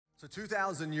So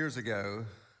 2,000 years ago,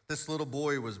 this little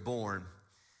boy was born.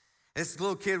 This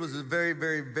little kid was a very,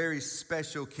 very, very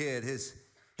special kid.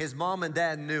 His mom and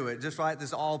dad knew it, just like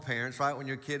this all parents, right? When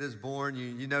your kid is born,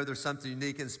 you know there's something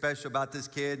unique and special about this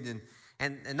kid.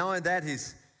 And not only that,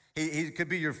 he could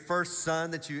be your first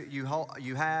son that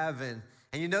you have, and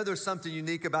you know there's something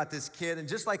unique about this kid. And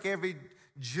just like every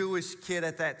Jewish kid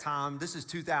at that time, this is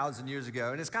 2,000 years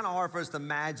ago, and it's kind of hard for us to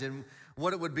imagine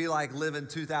what it would be like living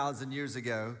 2,000 years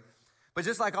ago. But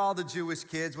just like all the Jewish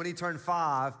kids, when he turned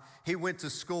 5, he went to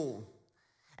school.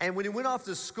 And when he went off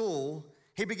to school,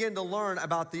 he began to learn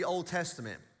about the Old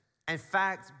Testament. In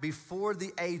fact, before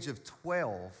the age of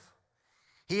 12,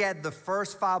 he had the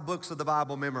first 5 books of the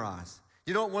Bible memorized.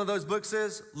 You know what one of those books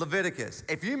is? Leviticus.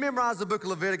 If you memorize the book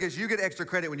of Leviticus, you get extra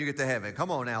credit when you get to heaven. Come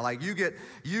on now, like you get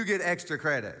extra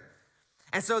credit.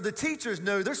 And so the teachers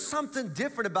knew there's something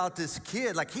different about this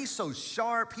kid. Like he's so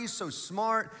sharp, he's so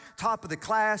smart, top of the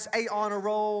class, A honor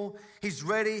roll. He's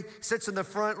ready, sits in the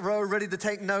front row, ready to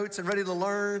take notes and ready to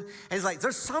learn. And he's like,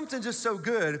 there's something just so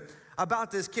good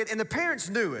about this kid. And the parents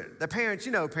knew it. The parents,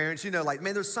 like,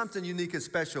 man, there's something unique and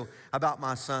special about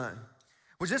my son.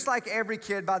 Well, just like every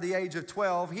kid by the age of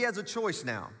 12, he has a choice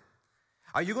now.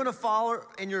 Are you gonna follow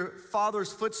in your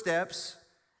father's footsteps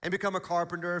and become a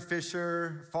carpenter,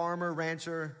 fisher, farmer,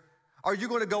 rancher? Are you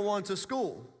gonna go on to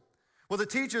school? Well, the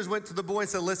teachers went to the boy and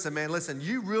said, listen,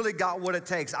 you really got what it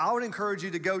takes. I would encourage you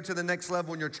to go to the next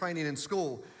level in your training in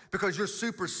school because you're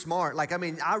super smart.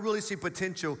 I really see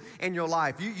potential in your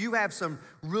life. You have some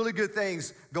really good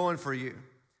things going for you.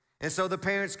 And so the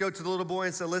parents go to the little boy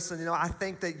and say, listen, I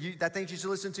think you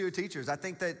should listen to your teachers. I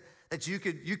think that you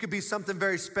could be something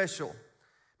very special.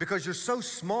 Because you're so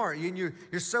smart and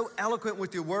you're so eloquent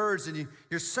with your words and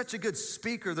you're such a good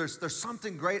speaker. There's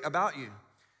something great about you.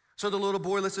 So the little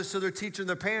boy listens to their teacher and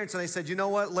their parents and they said, you know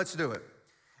what, let's do it.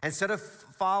 Instead of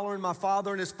following my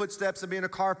father in his footsteps and being a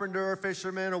carpenter or a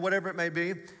fisherman or whatever it may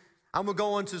be, I'm gonna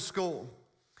go on to school.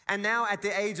 And now at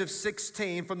the age of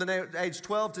 16, from the age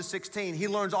 12 to 16, he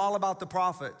learns all about the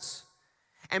prophets.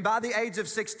 And by the age of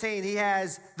 16, he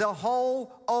has the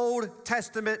whole Old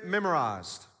Testament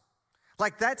memorized.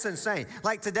 Like, that's insane.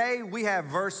 Like, today we have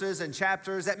verses and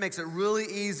chapters that makes it really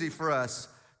easy for us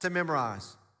to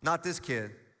memorize. Not this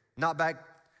kid, not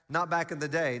back in the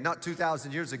day, not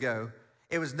 2,000 years ago.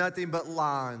 It was nothing but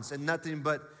lines and nothing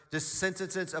but just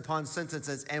sentences upon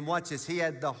sentences. And watch this, he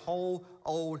had the whole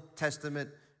Old Testament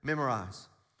memorized.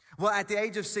 Well, at the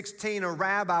age of 16, a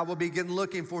rabbi will begin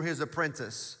looking for his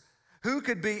apprentice. Who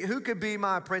could be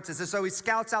my apprentice? And so he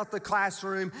scouts out the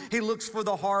classroom. He looks for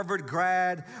the Harvard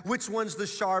grad. Which one's the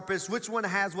sharpest? Which one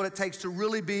has what it takes to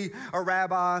really be a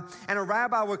rabbi? And a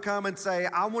rabbi would come and say,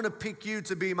 I want to pick you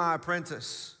to be my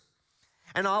apprentice.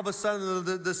 And all of a sudden,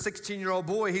 the 16-year-old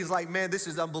boy, he's like, man, this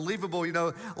is unbelievable.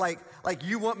 Like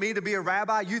you want me to be a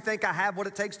rabbi? You think I have what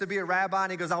it takes to be a rabbi?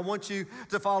 And he goes, I want you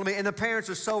to follow me. And the parents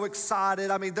are so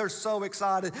excited. I mean, they're so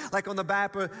excited. Like on the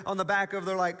back of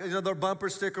their, their bumper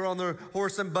sticker on their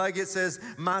horse and buggy, it says,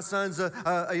 my son's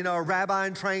a rabbi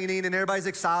in training. And everybody's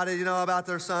excited, about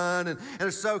their son. And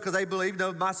they're so, because they believe,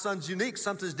 my son's unique.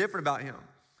 Something's different about him.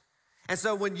 And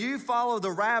so when you follow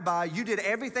the rabbi, you did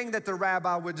everything that the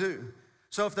rabbi would do.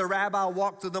 So if the rabbi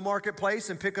walked through the marketplace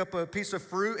and pick up a piece of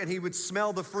fruit and he would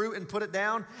smell the fruit and put it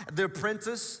down, the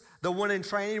apprentice, the one in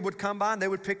training, would come by and they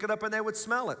would pick it up and they would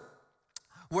smell it.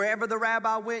 Wherever the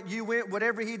rabbi went, you went.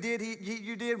 Whatever he did,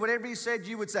 you did. Whatever he said,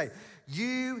 you would say.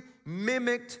 You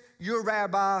mimicked your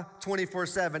rabbi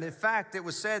 24/7. In fact, it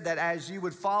was said that as you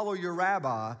would follow your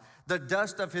rabbi, the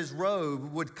dust of his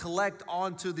robe would collect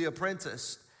onto the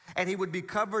apprentice. And he would be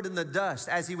covered in the dust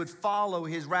as he would follow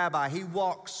his rabbi. He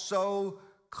walked so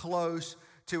close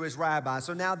to his rabbi.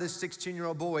 So now this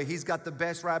 16-year-old boy, he's got the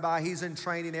best rabbi. He's in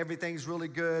training. Everything's really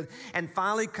good. And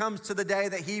finally comes to the day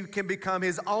that he can become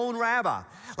his own rabbi.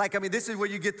 This is where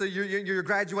you get your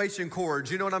graduation cords.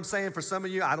 You know what I'm saying? For some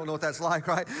of you, I don't know what that's like,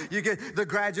 right? You get the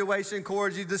graduation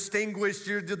cords. You distinguished.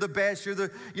 You're the best. You're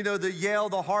the Yale,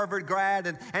 the Harvard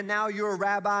grad. And now you're a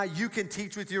rabbi. You can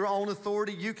teach with your own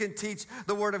authority. You can teach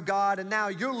the word of God. And now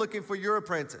you're looking for your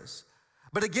apprentice.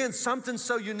 But again, something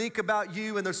so unique about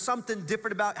you, and there's something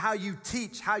different about how you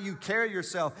teach, how you carry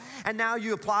yourself. And now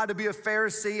you apply to be a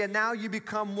Pharisee, and now you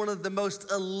become one of the most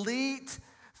elite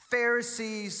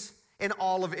Pharisees in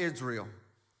all of Israel.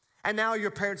 And now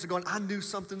your parents are going, I knew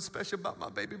something special about my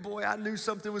baby boy. I knew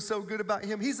something was so good about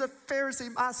him. He's a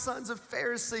Pharisee. My son's a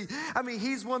Pharisee.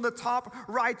 He's one of the top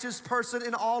righteous person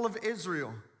in all of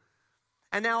Israel.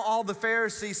 And now all the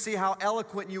Pharisees see how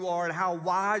eloquent you are and how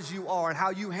wise you are and how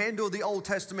you handle the Old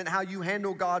Testament, how you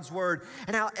handle God's word,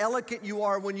 and how eloquent you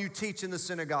are when you teach in the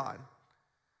synagogue.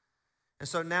 And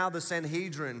so now the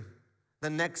Sanhedrin, the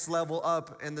next level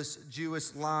up in this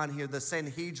Jewish line here, the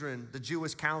Sanhedrin, the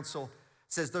Jewish council,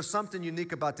 says there's something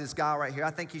unique about this guy right here.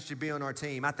 I think he should be on our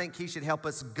team. I think he should help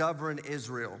us govern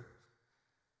Israel.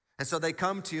 And so they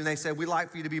come to you and they say, we'd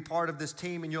like for you to be part of this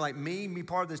team. And you're like, me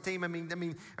part of this team? I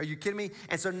mean, are you kidding me?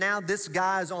 And so now this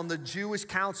guy is on the Jewish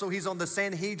council. He's on the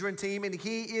Sanhedrin team and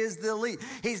he is the elite.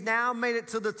 He's now made it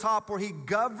to the top where he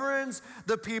governs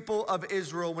the people of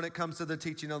Israel when it comes to the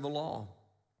teaching of the law.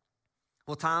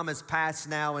 Well, time has passed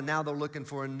now, and now they're looking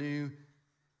for a new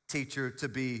teacher to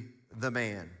be the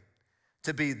man,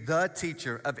 to be the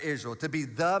teacher of Israel, to be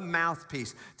the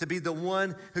mouthpiece, to be the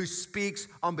one who speaks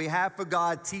on behalf of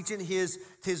God, teaching his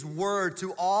word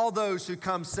to all those who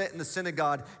come sit in the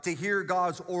synagogue to hear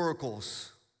God's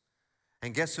oracles.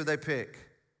 And guess who they pick?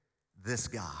 This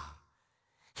guy.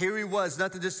 Here he was,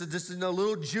 nothing, just a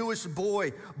little Jewish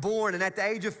boy born, and at the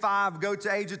age of 5, go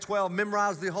to age of 12,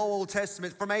 memorize the whole Old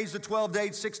Testament. From age of 12 to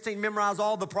age 16, memorize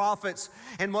all the prophets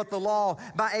and what the law.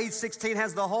 By age 16,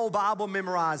 has the whole Bible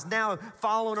memorized. Now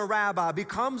following a rabbi,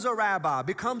 becomes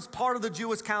part of the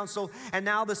Jewish council, and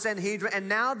now the Sanhedrin, and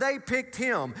now they picked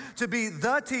him to be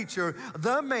the teacher,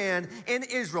 the man in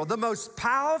Israel, the most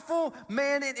powerful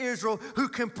man in Israel who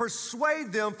can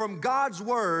persuade them from God's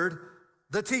word,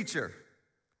 the teacher.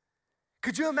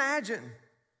 Could you imagine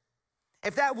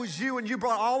if that was you and you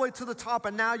brought all the way to the top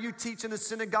and now you teach in the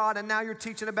synagogue and now you're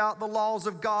teaching about the laws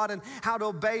of God and how to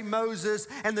obey Moses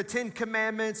and the 10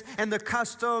 Commandments and the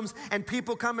customs, and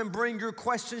people come and bring your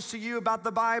questions to you about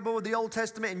the Bible, the Old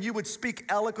Testament, and you would speak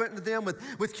eloquent to them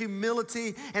with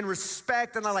humility and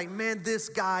respect, and I'm like, man, this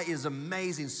guy is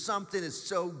amazing. Something is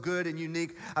so good and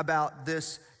unique about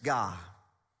this guy.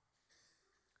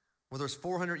 Well, there's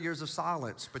 400 years of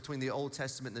silence between the Old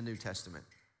Testament and the New Testament.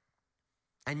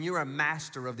 And you're a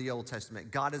master of the Old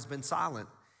Testament. God has been silent.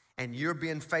 And you're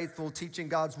being faithful, teaching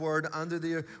God's word under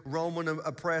the Roman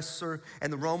oppressor.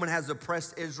 And the Roman has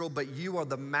oppressed Israel, but you are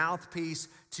the mouthpiece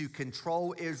to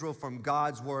control Israel from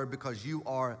God's word because you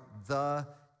are the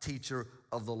teacher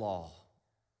of the law.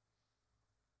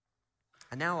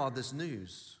 And now all this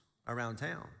news around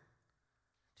town.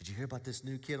 Did you hear about this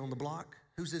new kid on the block?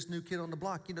 Who's this new kid on the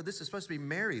block? You know, this is supposed to be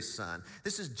Mary's son.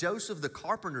 This is Joseph the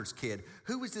carpenter's kid.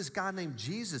 Who is this guy named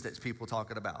Jesus that people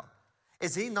talking about?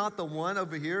 Is he not the one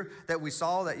over here that we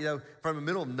saw that, you know, from the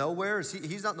middle of nowhere?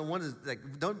 He's not the one that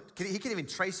he can't even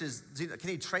trace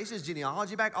his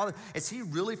genealogy back? Is he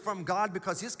really from God?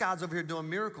 Because this guy's over here doing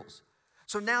miracles.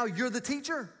 So now you're the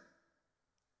teacher.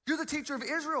 You're the teacher of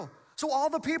Israel. So all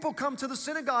the people come to the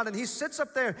synagogue and he sits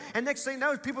up there, and next thing you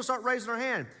know, people start raising their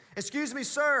hand. Excuse me,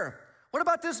 sir. What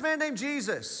about this man named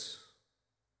Jesus?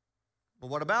 Well,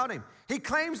 what about him? He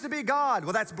claims to be God.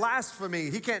 Well, that's blasphemy.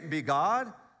 He can't be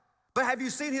God. But have you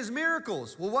seen his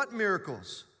miracles? Well, what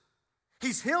miracles?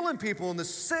 He's healing people and the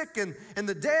sick and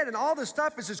the dead and all this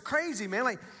stuff. It's just crazy, man.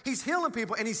 Like, he's healing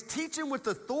people and he's teaching with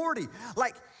authority.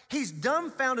 Like, he's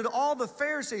dumbfounded all the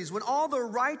Pharisees. When all the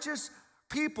righteous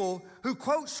people who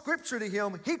quote scripture to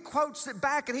him, he quotes it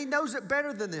back and he knows it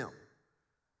better than them.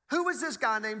 Who is this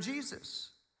guy named Jesus?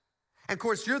 And of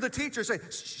course, you're the teacher. Say,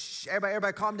 shh,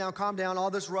 everybody calm down. All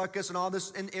this ruckus and all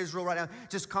this in Israel right now,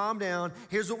 just calm down.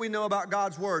 Here's what we know about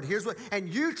God's word.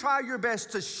 And you try your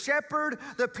best to shepherd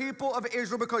the people of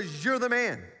Israel because you're the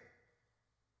man.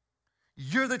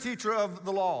 You're the teacher of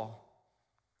the law.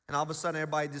 And all of a sudden,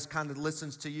 everybody just kind of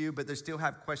listens to you, but they still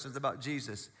have questions about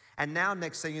Jesus. And now,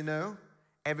 next thing you know,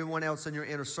 everyone else in your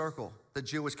inner circle, the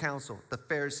Jewish council, the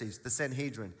Pharisees, the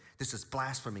Sanhedrin, this is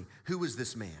blasphemy. Who is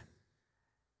this man?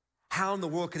 How in the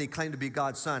world can he claim to be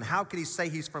God's son? How can he say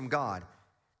he's from God?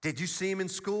 Did you see him in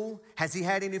school? Has he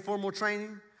had any formal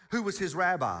training? Who was his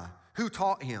rabbi? Who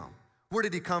taught him? Where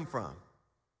did he come from?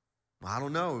 Well, I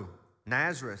don't know.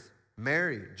 Nazareth,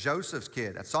 Mary, Joseph's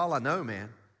kid. That's all I know, man.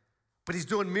 But he's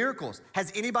doing miracles. Has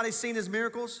anybody seen his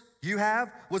miracles? You have?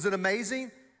 Was it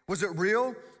amazing? Was it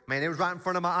real? Man, it was right in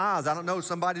front of my eyes. I don't know.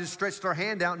 Somebody just stretched their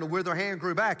hand out and where their hand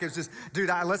grew back. It was just, dude,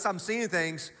 unless I'm seeing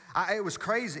things, it was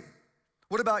crazy.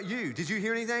 What about you? Did you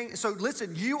hear anything? So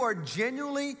listen, you are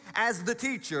genuinely, as the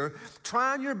teacher,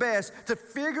 trying your best to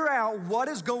figure out what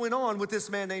is going on with this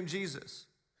man named Jesus.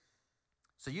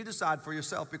 So you decide for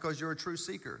yourself because you're a true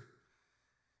seeker.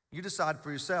 You decide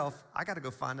for yourself, I got to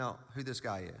go find out who this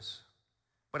guy is.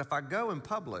 But if I go in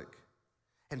public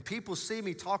and people see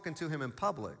me talking to him in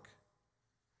public,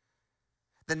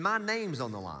 then my name's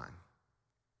on the line.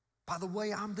 By the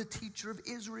way, I'm the teacher of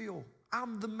Israel.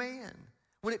 I'm the man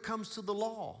when it comes to the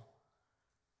law.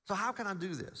 So how can I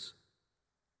do this?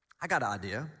 I got an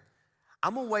idea.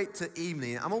 I'm gonna wait till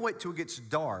evening. I'm gonna wait till it gets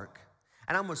dark,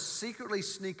 and I'm gonna secretly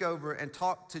sneak over and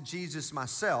talk to Jesus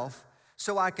myself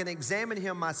so I can examine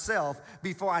him myself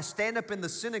before I stand up in the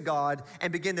synagogue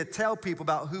and begin to tell people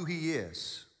about who he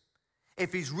is,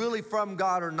 if he's really from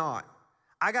God or not.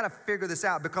 I got to figure this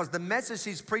out because the message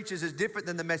he preaches is different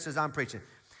than the message I'm preaching.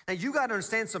 Now, you got to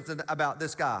understand something about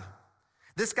this guy.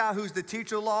 This guy who's the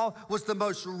teacher of law was the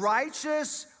most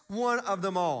righteous one of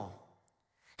them all.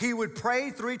 He would pray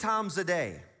 3 times a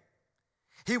day.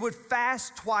 He would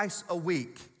fast twice a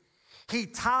week. He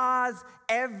tithes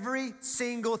every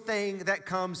single thing that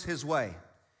comes his way.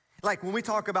 Like when we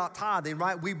talk about tithing,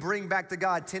 right, we bring back to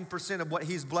God 10% of what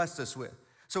he's blessed us with.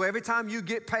 So every time you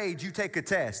get paid, you take a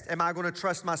test. Am I going to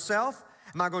trust myself?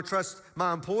 Am I going to trust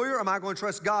my employer? Or am I going to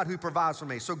trust God who provides for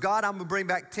me? So God, I'm going to bring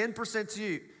back 10% to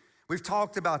you. We've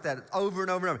talked about that over and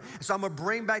over and over. So I'm going to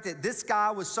bring back that this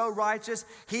guy was so righteous,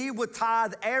 he would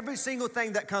tithe every single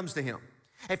thing that comes to him.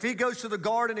 If he goes to the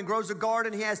garden and grows a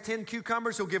garden, he has 10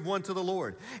 cucumbers, he'll give 1 to the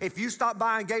Lord. If you stop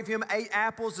by and gave him 8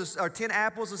 apples or 10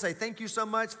 apples and say, thank you so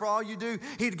much for all you do,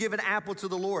 he'd give an apple to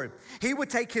the Lord. He would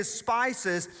take his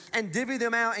spices and divvy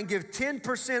them out and give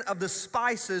 10% of the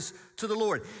spices to the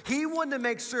Lord. He wanted to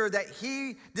make sure that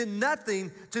he did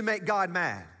nothing to make God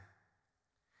mad.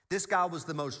 This guy was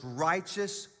the most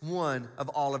righteous one of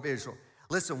all of Israel.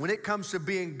 Listen, when it comes to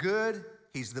being good,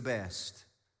 he's the best.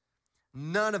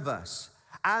 None of us,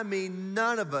 I mean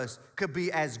none of us could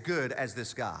be as good as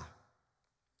this guy.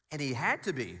 And he had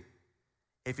to be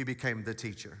if he became the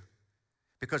teacher.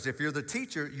 Because if you're the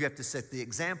teacher, you have to set the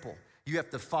example. You have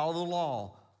to follow the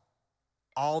law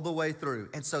all the way through.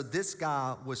 And so this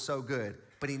guy was so good,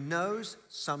 but he knows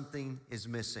something is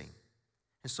missing.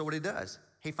 And so what he does,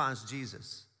 he finds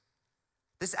Jesus.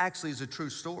 This actually is a true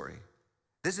story.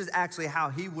 This is actually how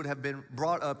he would have been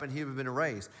brought up and he would have been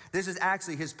raised. This is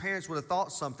actually, his parents would have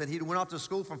thought something. He went off to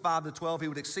school from 5 to 12. He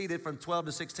would have exceeded from 12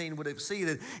 to 16, would have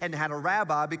exceeded and had a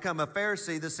rabbi, become a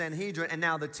Pharisee, the Sanhedrin, and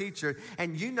now the teacher.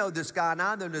 And you know this guy, and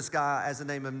I know this guy as the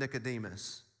name of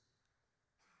Nicodemus.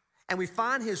 And we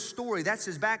find his story, that's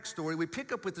his backstory. We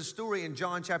pick up with the story in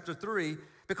John chapter 3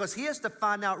 because he has to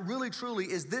find out really, truly,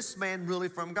 is this man really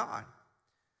from God?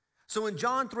 So in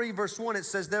John 3, verse 1, it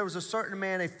says, there was a certain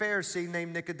man, a Pharisee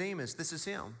named Nicodemus. This is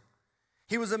him.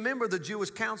 He was a member of the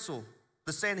Jewish council,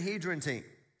 the Sanhedrin team.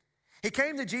 He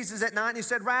came to Jesus at night and he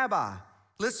said, Rabbi,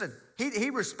 listen, he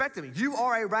respected me. You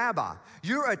are a rabbi.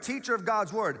 You're a teacher of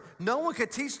God's word. No one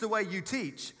could teach the way you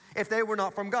teach if they were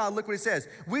not from God. Look what he says.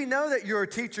 We know that you're a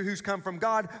teacher who's come from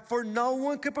God, for no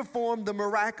one could perform the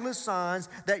miraculous signs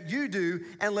that you do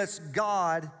unless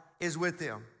God is with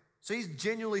him. So he's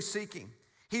genuinely seeking.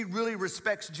 He really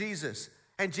respects Jesus.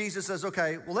 And Jesus says,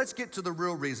 okay, well, let's get to the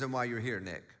real reason why you're here,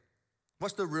 Nick.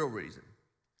 What's the real reason?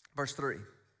 Verse 3.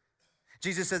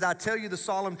 Jesus says, I tell you the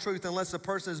solemn truth, unless a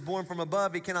person is born from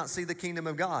above, he cannot see the kingdom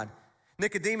of God.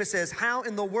 Nicodemus says, how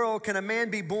in the world can a man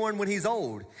be born when he's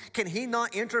old? Can he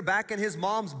not enter back in his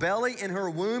mom's belly in her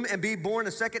womb and be born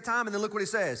a second time? And then look what he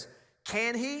says.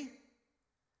 Can he?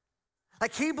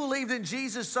 Like he believed in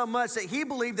Jesus so much that he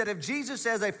believed that if Jesus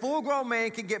says a full-grown man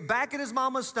can get back in his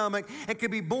mama's stomach and could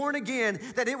be born again,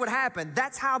 that it would happen.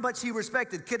 That's how much he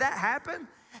respected. Could that happen?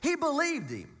 He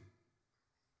believed him.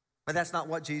 But that's not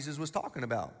what Jesus was talking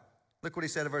about. Look what he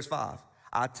said in verse 5.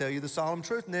 I tell you the solemn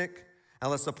truth, Nick.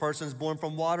 Unless a person is born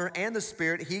from water and the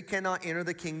Spirit, he cannot enter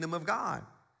the kingdom of God.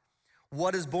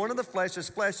 What is born of the flesh is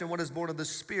flesh, and what is born of the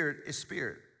Spirit is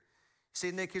spirit.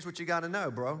 See, Nick, here's what you got to know,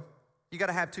 bro. You got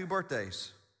to have 2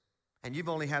 birthdays, and you've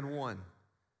only had one.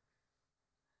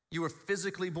 You were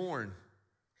physically born.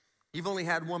 You've only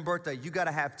had one birthday. You got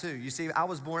to have 2. You see, I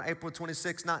was born April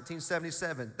 26,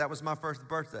 1977. That was my first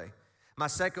birthday. My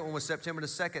second one was September the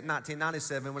 2nd,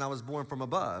 1997, when I was born from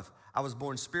above. I was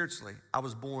born spiritually. I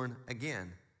was born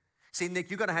again. See, Nick,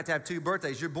 you're going to have 2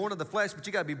 birthdays. You're born of the flesh, but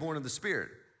you got to be born of the Spirit.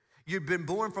 You've been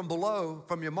born from below,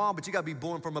 from your mom, but you got to be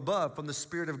born from above, from the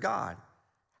Spirit of God.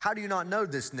 How do you not know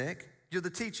this, Nick? You're the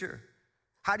teacher.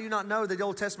 How do you not know that the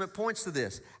Old Testament points to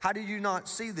this? How do you not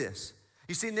see this?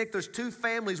 You see, Nick, there's 2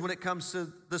 families when it comes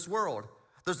to this world.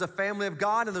 There's the family of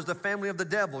God and there's the family of the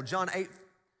devil. John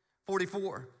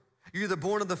 8:44. You're either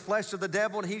born of the flesh of the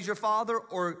devil and he's your father,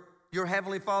 or your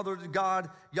heavenly father, God,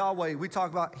 Yahweh. We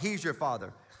talk about he's your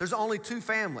father. There's only 2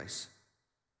 families.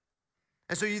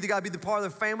 And so you either got to be the part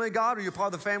of the family of God or you're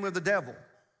part of the family of the devil.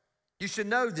 You should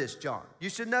know this, John. You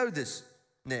should know this,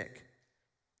 Nick.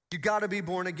 You got to be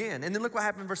born again. And then look what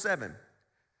happened in verse 7.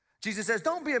 Jesus says,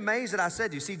 don't be amazed that I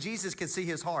said to you. See, Jesus can see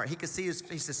his heart. He can see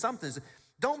he says something.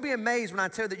 Don't be amazed when I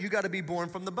tell you that you got to be born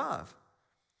from above.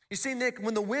 You see, Nick,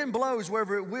 when the wind blows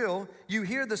wherever it will, you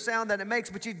hear the sound that it makes,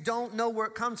 but you don't know where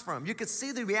it comes from. You can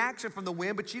see the reaction from the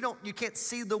wind, but you can't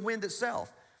see the wind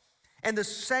itself. And the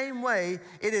same way,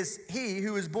 it is he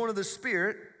who is born of the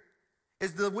Spirit,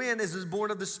 is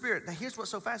born of the Spirit. Now here's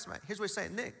what's so fascinating. Here's what he's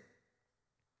saying, Nick.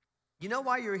 You know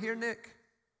why you're here, Nick?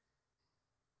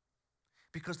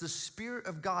 Because the Spirit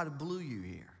of God blew you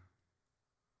here.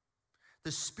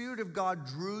 The Spirit of God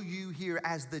drew you here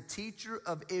as the teacher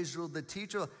of Israel,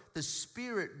 the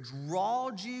Spirit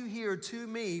drawed you here to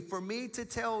me for me to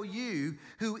tell you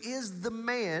who is the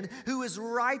man who is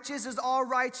righteous as all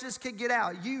righteous can get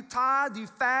out. You tithe, you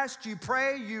fast, you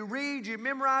pray, you read, you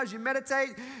memorize, you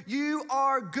meditate. You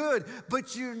are good,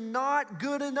 but you're not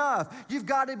good enough. You've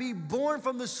got to be born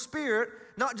from the Spirit,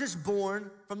 not just born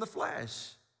from the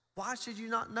flesh. Why should you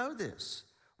not know this?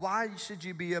 Why should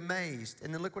you be amazed?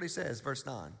 And then look what he says, verse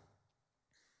 9.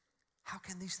 How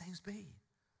can these things be?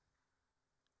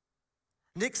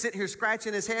 Nick's sitting here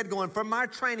scratching his head going, from my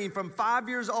training from 5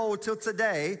 years old till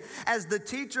today, as the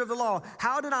teacher of the law,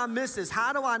 how did I miss this?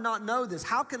 How do I not know this?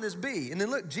 How can this be? And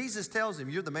then look, Jesus tells him,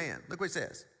 you're the man. Look what he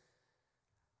says.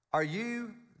 Are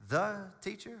you the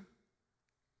teacher?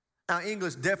 Now,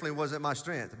 English definitely wasn't my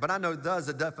strength, but I know the is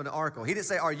a definite article. He didn't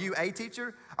say, are you a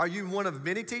teacher? Are you one of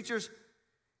many teachers?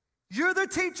 You're the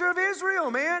teacher of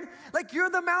Israel, man. Like, you're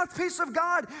the mouthpiece of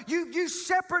God. You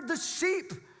shepherd the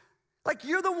sheep. Like,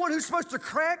 you're the one who's supposed to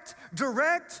correct,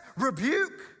 direct,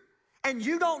 rebuke. And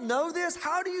you don't know this?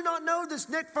 How do you not know this,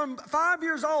 Nick? From 5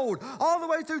 years old, all the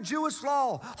way through Jewish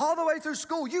law, all the way through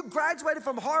school. You graduated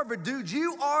from Harvard, dude.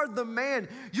 You are the man.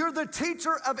 You're the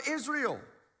teacher of Israel.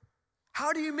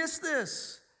 How do you miss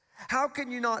this? How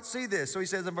can you not see this? So he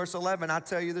says in verse 11, I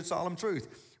tell you the solemn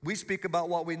truth. We speak about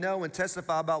what we know and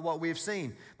testify about what we have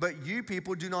seen. But you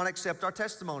people do not accept our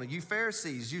testimony. You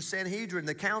Pharisees, you Sanhedrin,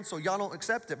 the council, y'all don't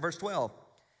accept it. Verse 12.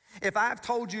 If I have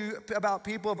told you about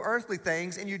people of earthly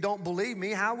things and you don't believe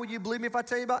me, how will you believe me if I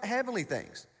tell you about heavenly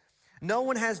things? No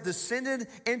one has descended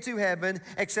into heaven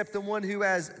except the one who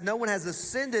has, no one has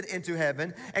ascended into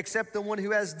heaven except the one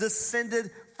who has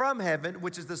descended from heaven,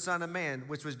 which is the Son of Man,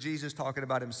 which was Jesus talking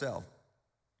about himself.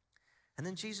 And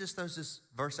then Jesus throws this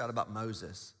verse out about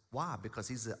Moses. Why? Because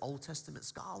he's an Old Testament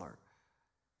scholar.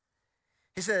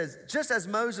 He says, just as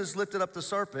Moses lifted up the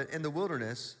serpent in the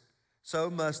wilderness, so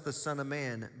must the Son of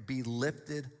Man be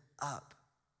lifted up.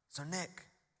 So Nick,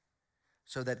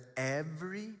 so that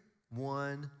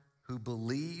everyone who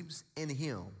believes in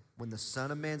him, when the Son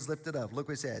of Man's lifted up, look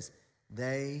what it says,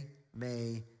 they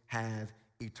may have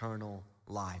eternal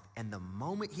life. And the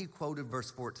moment he quoted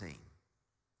verse 14,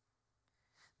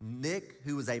 Nick,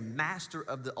 who was a master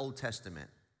of the Old Testament,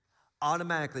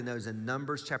 automatically knows in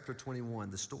Numbers chapter 21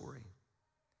 the story.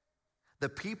 The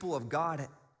people of God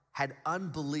had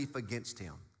unbelief against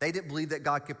him. They didn't believe that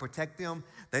God could protect them.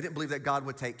 They didn't believe that God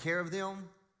would take care of them.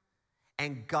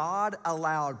 And God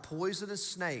allowed poisonous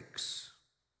snakes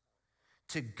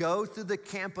to go through the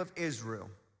camp of Israel.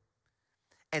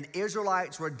 And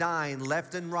Israelites were dying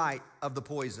left and right of the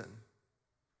poison.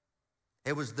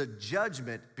 It was the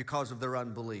judgment because of their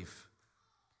unbelief.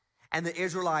 And the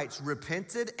Israelites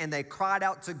repented and they cried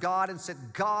out to God and said,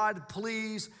 God,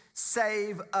 please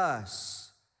save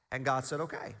us. And God said,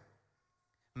 okay,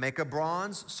 make a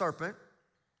bronze serpent,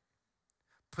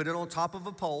 put it on top of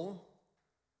a pole,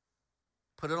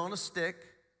 put it on a stick,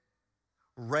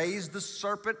 raise the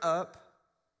serpent up,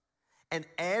 and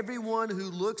everyone who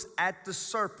looks at the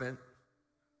serpent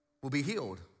will be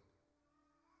healed.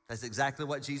 That's exactly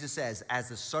what Jesus says. As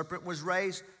the serpent was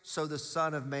raised, so the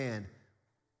Son of Man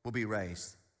will be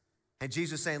raised. And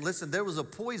Jesus is saying, listen, there was a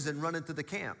poison running through the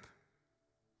camp.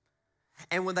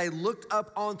 And when they looked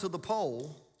up onto the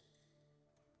pole,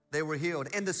 they were healed.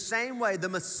 In the same way, the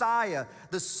Messiah,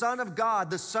 the Son of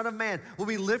God, the Son of Man, will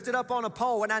be lifted up on a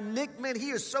pole. And now Nick, man,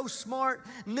 he is so smart.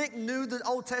 Nick knew the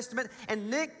Old Testament, and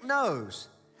Nick knows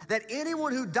that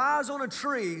anyone who dies on a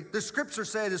tree, the scripture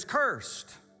said, is cursed.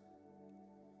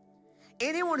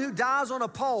 Anyone who dies on a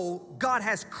pole, God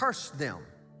has cursed them.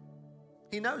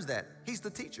 He knows that. He's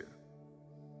the teacher.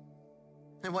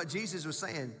 And what Jesus was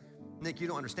saying, Nick, you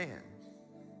don't understand.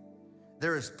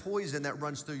 There is poison that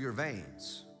runs through your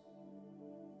veins.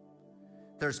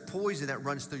 There's poison that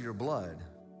runs through your blood.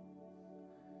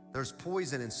 There's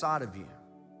poison inside of you.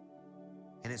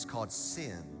 And it's called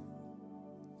sin.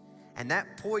 And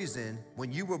that poison,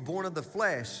 when you were born of the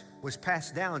flesh, was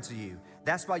passed down to you.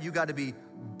 That's why you got to be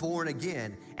born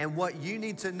again. And what you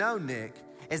need to know, Nick,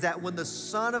 is that when the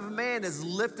Son of Man is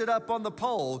lifted up on the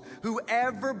pole,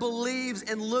 whoever believes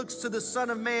and looks to the Son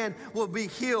of Man will be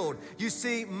healed. You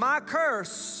see, my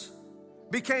curse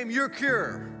became your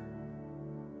cure.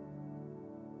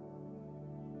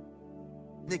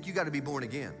 Nick, you got to be born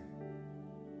again.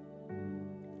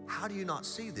 How do you not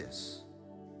see this?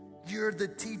 You're the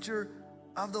teacher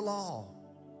of the law.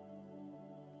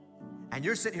 And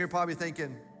you're sitting here probably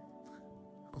thinking,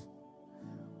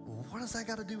 well, what does that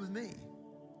got to do with me?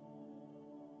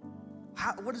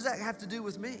 What does that have to do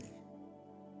with me?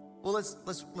 Well,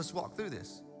 let's walk through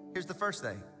this. Here's the first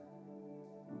thing.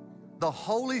 The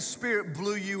Holy Spirit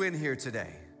blew you in here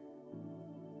today.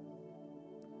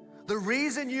 The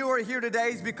reason you are here today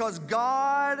is because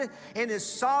God in His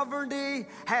sovereignty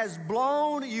has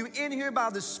blown you in here by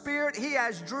the Spirit. He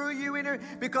has drew you in here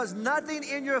because nothing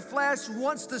in your flesh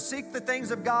wants to seek the things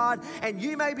of God. And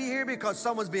you may be here because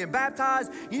someone's being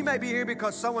baptized. You may be here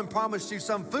because someone promised you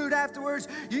some food afterwards.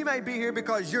 You may be here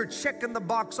because you're checking the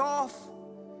box off.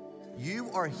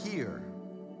 You are here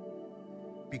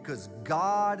because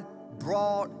God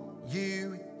brought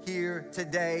you here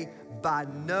today by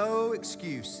no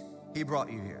excuse. He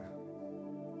brought you here.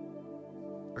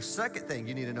 Or second thing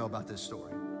you need to know about this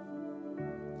story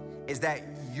is that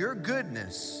your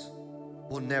goodness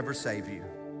will never save you.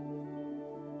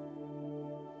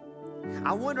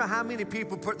 I wonder how many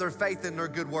people put their faith in their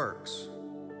good works.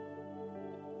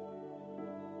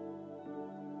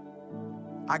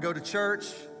 I go to church,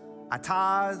 I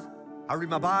tithe, I read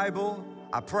my Bible,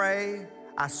 I pray,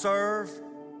 I serve.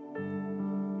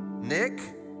 Nick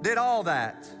did all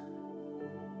that.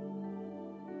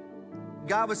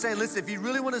 God was saying, listen, if you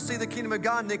really want to see the kingdom of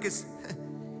God, Nick,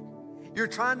 you're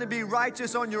trying to be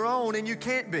righteous on your own and you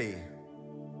can't be.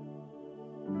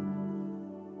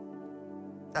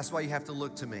 That's why you have to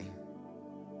look to me.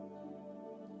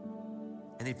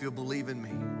 And if you'll believe in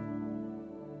me,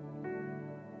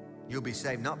 you'll be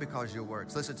saved, not because of your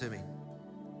works. Listen to me.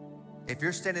 If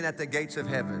you're standing at the gates of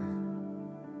heaven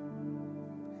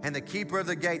and the keeper of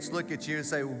the gates look at you and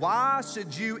say, why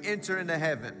should you enter into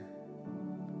heaven?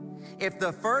 If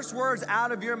the first words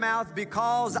out of your mouth,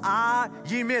 because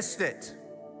you missed it.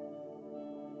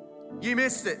 You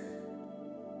missed it.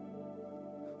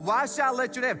 Why shall I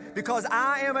let you in? Because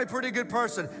I am a pretty good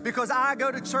person. Because I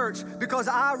go to church. Because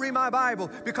I read my Bible.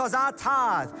 Because I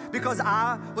tithe. Because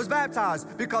I was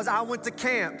baptized. Because I went to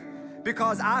camp.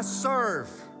 Because I serve.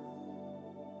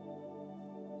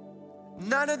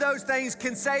 None of those things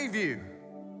can save you.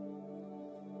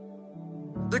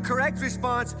 The correct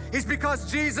response is because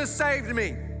Jesus saved me.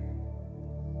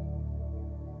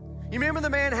 You remember the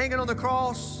man hanging on the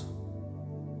cross?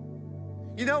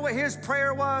 You know what his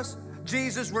prayer was?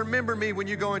 Jesus, remember me when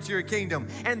you go into your kingdom.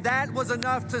 And that was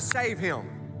enough to save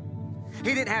him.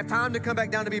 He didn't have time to come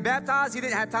back down to be baptized. He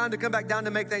didn't have time to come back down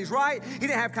to make things right. He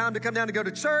didn't have time to come down to go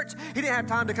to church. He didn't have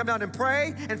time to come down and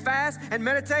pray and fast and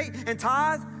meditate and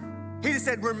tithe. He just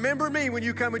said, remember me when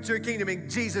you come into your kingdom. And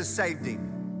Jesus saved him.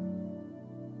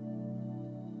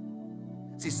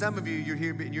 See, some of you, you're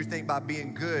here and you think by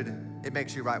being good, it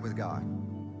makes you right with God.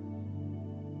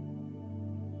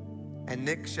 And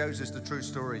Nick shows us the true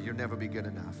story. You'll never be good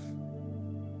enough.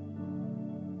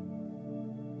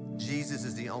 Jesus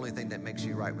is the only thing that makes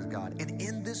you right with God. And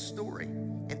in this story,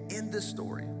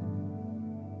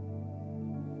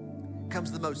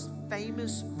 comes the most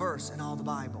famous verse in all the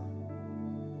Bible.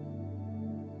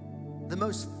 The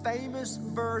most famous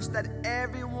verse that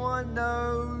everyone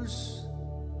knows.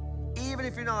 Even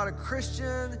if you're not a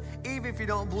Christian, even if you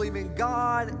don't believe in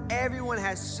God, everyone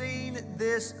has seen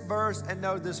this verse and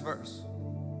know this verse.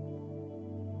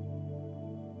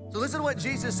 So listen to what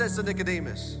Jesus says to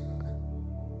Nicodemus.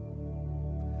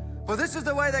 For this is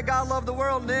the way that God loved the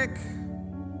world, Nick.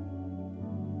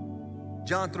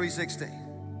 John 3:16.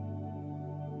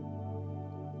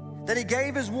 That He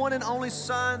gave His one and only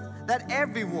Son, that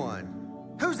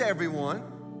everyone, who's everyone?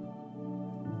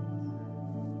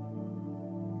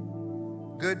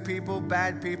 Good people,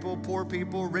 bad people, poor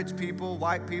people, rich people,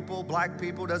 white people, black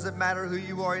people. Doesn't matter who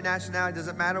you are, your nationality.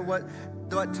 Doesn't matter what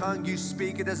tongue you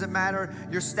speak. It doesn't matter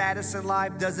your status in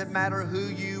life. Doesn't matter who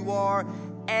you are.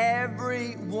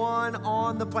 Everyone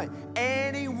on the planet,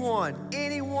 anyone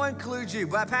includes you.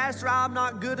 But Pastor, I'm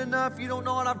not good enough. You don't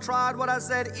know what I've tried, what I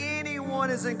said. Anyone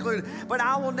is included. But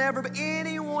I will never, but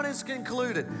anyone is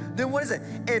included. Then what is it?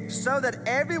 If so that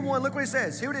everyone, look what He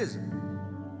says. Here it is.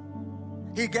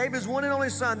 He gave His one and only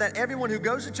Son that everyone who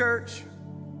goes to church,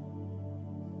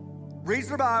 reads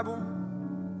the Bible,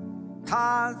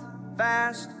 tithe,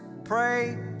 fast,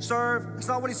 pray, serve. That's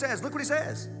not what He says. Look what He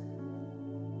says.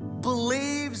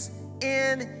 Believes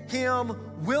in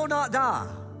Him will not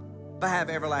die, but have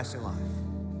everlasting life.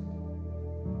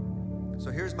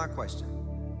 So here's my question.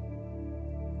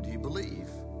 Do you believe?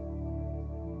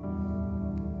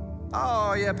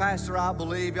 Oh yeah, Pastor, I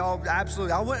believe. Oh,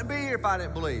 absolutely. I wouldn't be here if I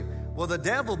didn't believe. Well, the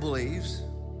devil believes,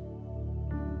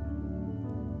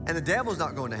 and the devil's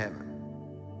not going to heaven.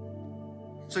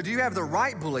 So do you have the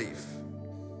right belief?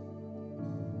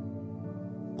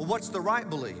 Well, what's the right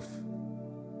belief?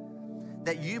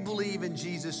 That you believe in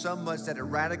Jesus so much that it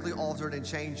radically altered and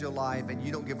changed your life, and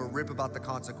you don't give a rip about the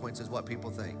consequences, what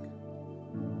people think.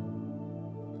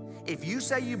 If you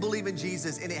say you believe in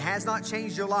Jesus and it has not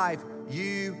changed your life,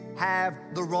 you have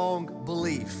the wrong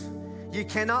belief. You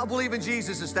cannot believe in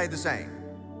Jesus and stay the same.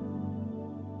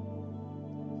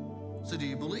 So do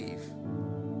you believe?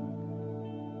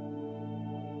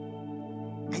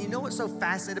 And you know what's so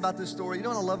fascinating about this story? You know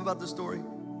what I love about this story?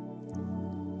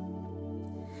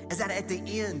 Is that at the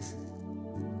end,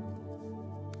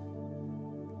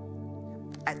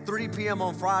 at 3 p.m.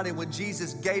 on Friday, when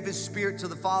Jesus gave his spirit to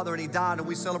the Father and he died, and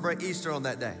we celebrate Easter on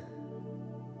that day,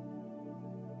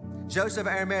 Joseph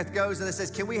of Arimathea goes and it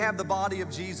says, can we have the body of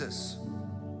Jesus?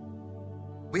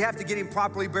 We have to get him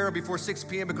properly buried before 6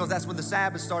 p.m. because that's when the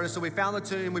Sabbath started. So we found the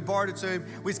tomb, we borrowed a tomb,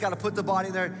 we just got to put the body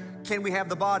in there. Can we have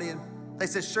the body? And they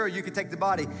said, sure, you can take the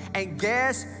body. And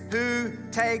guess who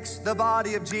takes the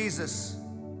body of Jesus?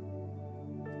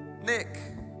 Nick.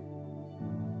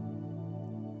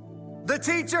 The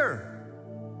teacher,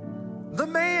 the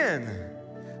man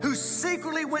who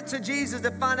secretly went to Jesus to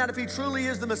find out if he truly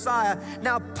is the Messiah,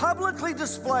 now publicly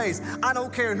displays, I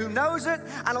don't care who knows it,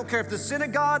 I don't care if the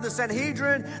synagogue, the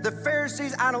Sanhedrin, the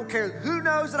Pharisees, I don't care who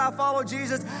knows that I follow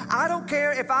Jesus, I don't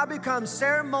care if I become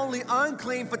ceremonially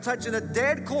unclean for touching a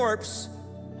dead corpse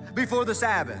before the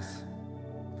Sabbath.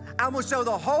 I'm gonna show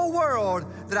the whole world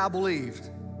that I believed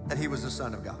that he was the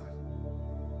Son of God.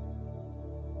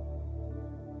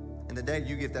 And today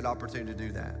you get that opportunity to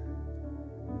do that.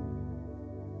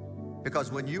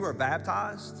 Because when you are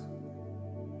baptized,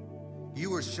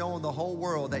 you are showing the whole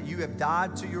world that you have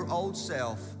died to your old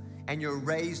self and you're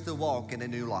raised to walk in a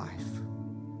new life.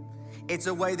 It's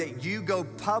a way that you go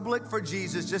public for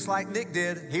Jesus, just like Nick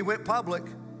did. He went public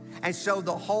and showed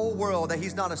the whole world that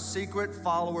he's not a secret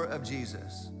follower of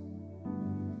Jesus.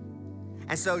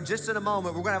 And so just in a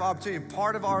moment, we're gonna have an opportunity.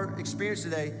 Part of our experience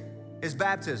today is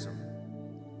baptism.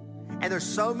 And there's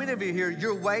so many of you here,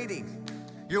 you're waiting.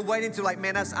 You're waiting to like,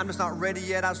 man, I'm just not ready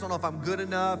yet. I just don't know if I'm good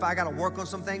enough. I got to work on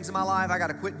some things in my life. I got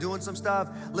to quit doing some stuff.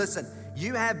 Listen,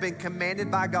 you have been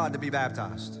commanded by God to be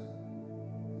baptized.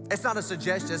 It's not a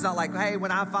suggestion. It's not like, hey,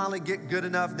 when I finally get good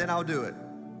enough, then I'll do it.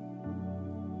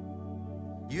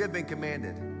 You have been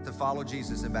commanded to follow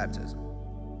Jesus in baptism.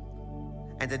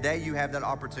 And today you have that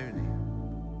opportunity.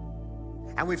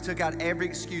 And we've took out every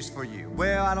excuse for you.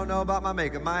 Well, I don't know about my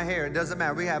makeup, my hair, it doesn't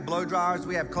matter. We have blow dryers,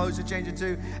 we have clothes to change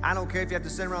into. I don't care if you have to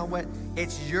sit around wet.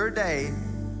 It's your day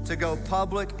to go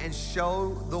public and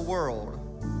show the world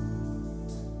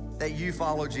that you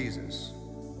follow Jesus.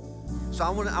 So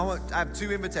I have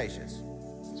two invitations.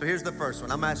 So here's the first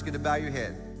one. I'm asking you to bow your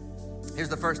head. Here's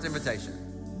the first invitation.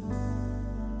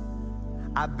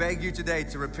 I beg you today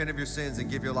to repent of your sins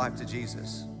and give your life to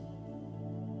Jesus.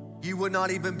 You would not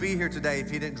even be here today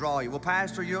if he didn't draw you. Well,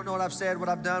 Pastor, you don't know what I've said, what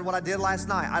I've done, what I did last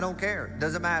night. I don't care. It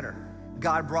doesn't matter.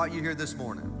 God brought you here this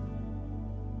morning.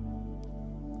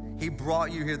 He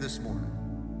brought you here this morning.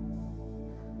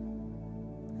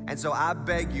 And so I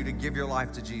beg you to give your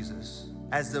life to Jesus.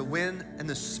 As the wind and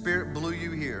the Spirit blew you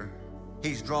here,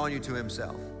 he's drawing you to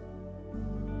himself.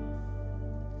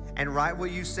 And right where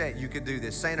you sit, you could do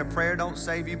this. Saying a prayer don't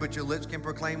save you, but your lips can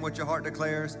proclaim what your heart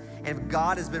declares. And if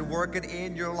God has been working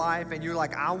in your life and you're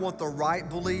like, I want the right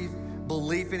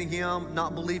belief in him,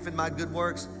 not belief in my good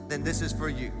works, then this is for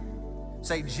you.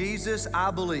 Say, Jesus, I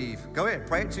believe. Go ahead,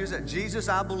 pray it to yourself. Jesus,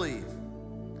 I believe.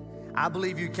 I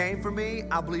believe you came for me.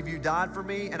 I believe you died for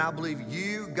me. And I believe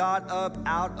you got up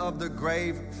out of the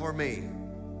grave for me.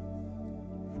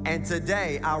 And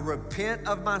today I repent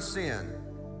of my sin.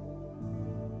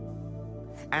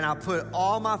 And I put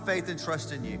all my faith and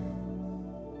trust in you.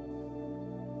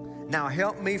 Now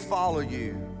help me follow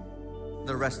you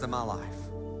the rest of my life.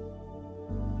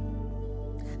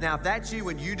 Now, if that's you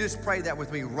and you just prayed that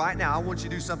with me right now, I want you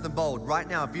to do something bold. Right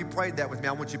now, if you prayed that with me,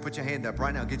 I want you to put your hand up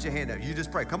right now. Get your hand up. You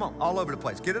just pray. Come on, all over the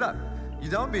place. Get it up. You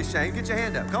don't be ashamed. Get your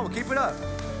hand up. Come on, keep it up.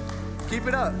 Keep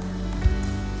it up.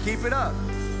 Keep it up.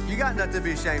 You got nothing to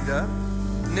be ashamed of.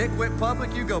 Nick went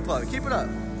public, you go public. Keep it up.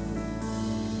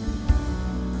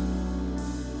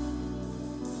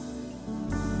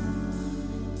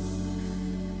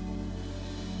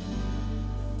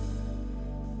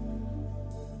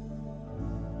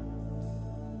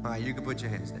 All right, you can put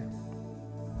your hands down.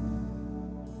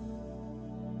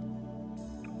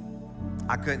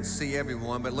 I couldn't see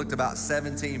everyone, but looked about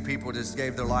 17 people just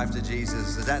gave their life to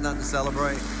Jesus. Is that nothing to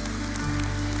celebrate?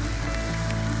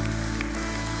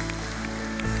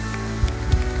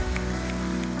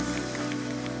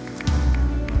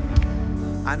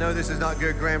 I know this is not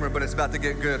good grammar, but it's about to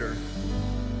get gooder.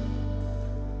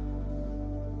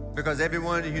 Because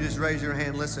everyone, you just raise your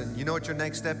hand. Listen, you know what your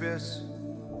next step is?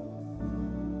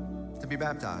 To be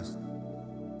baptized.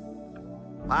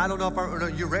 I don't know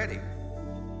if you're ready.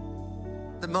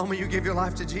 The moment you give your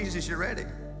life to Jesus, you're ready.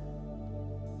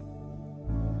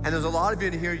 And there's a lot of you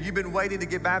in here, you've been waiting to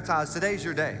get baptized. Today's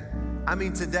your day. I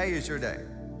mean, today is your day.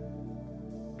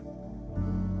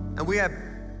 And we have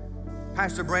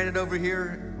Pastor Brandon over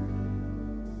here.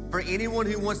 For anyone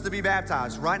who wants to be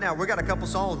baptized, right now, we got a couple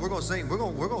songs we're gonna sing. We're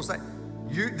gonna say,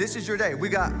 this is your day. We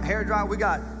got hair dry, we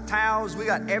got towels, we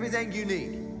got everything you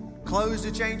need. Clothes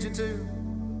to change into.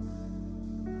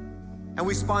 And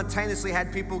we spontaneously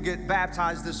had people get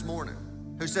baptized this morning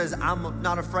who says, I'm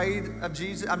not afraid of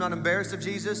Jesus. I'm not embarrassed of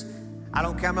Jesus. I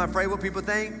don't care. I'm not afraid what people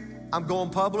think. I'm going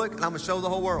public and I'm gonna show the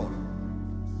whole world.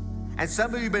 And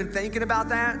some of you have been thinking about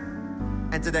that,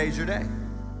 and today's your day.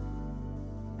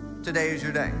 Today is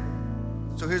your day.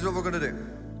 So here's what we're gonna do.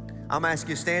 I'm gonna ask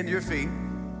you to stand to your feet,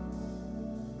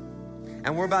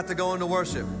 and we're about to go into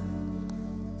worship.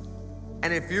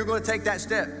 And if you're gonna take that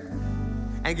step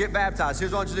and get baptized,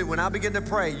 here's what I want you to do. When I begin to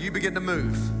pray, you begin to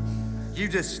move. You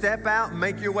just step out and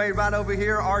make your way right over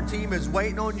here. Our team is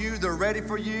waiting on you. They're ready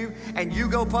for you. And you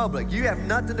go public. You have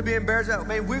nothing to be embarrassed about.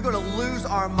 Man, we're going to lose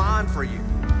our mind for you.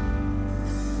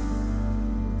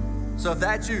 So if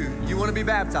that's you, you want to be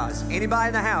baptized. Anybody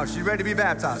in the house, you ready to be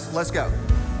baptized? Let's go.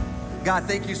 God,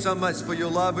 thank you so much for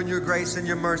your love and your grace and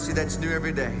your mercy that's new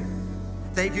every day.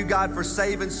 Thank you, God, for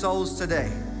saving souls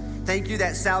today. Thank you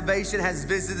that salvation has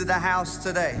visited the house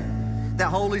today. That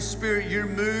Holy Spirit, you're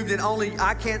moved, and only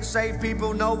I can't save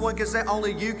people. No one can save,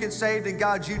 only you can save, and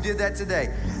God, you did that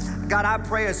today. God, I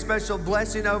pray a special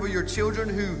blessing over your children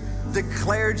who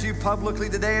declared you publicly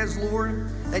today as Lord,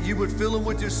 that you would fill them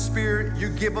with your Spirit. You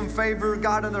give them favor,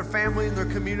 God, in their family and their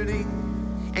community.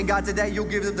 And God, today you'll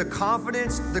give them the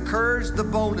confidence, the courage, the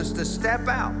boldness to step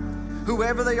out,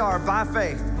 whoever they are, by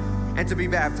faith, and to be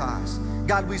baptized.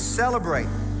 God, we celebrate.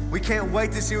 We can't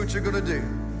wait to see what you're gonna do.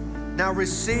 Now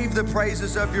receive the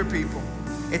praises of your people.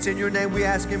 It's in your name we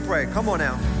ask and pray. Come on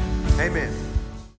now. Amen.